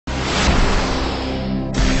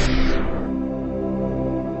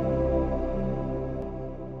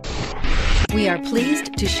We are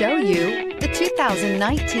pleased to show you the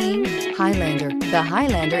 2019 Highlander. The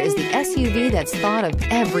Highlander is the SUV that's thought of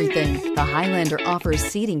everything. The Highlander offers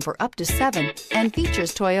seating for up to 7 and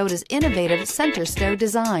features Toyota's innovative center stow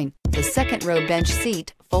design. The second row bench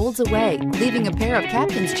seat folds away, leaving a pair of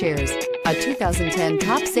captain's chairs. A 2010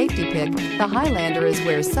 top safety pick, the Highlander is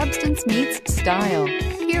where substance meets style.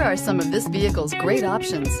 Here are some of this vehicle's great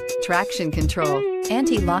options: traction control,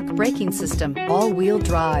 anti-lock braking system, all-wheel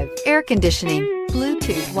drive, air conditioning,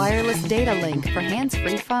 Bluetooth wireless data link for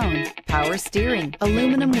hands-free phone, power steering,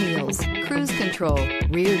 aluminum wheels, cruise control,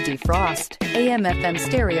 rear defrost, AM/FM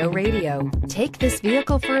stereo radio. Take this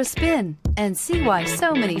vehicle for a spin and see why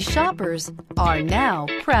so many shoppers are now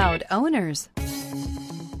proud owners.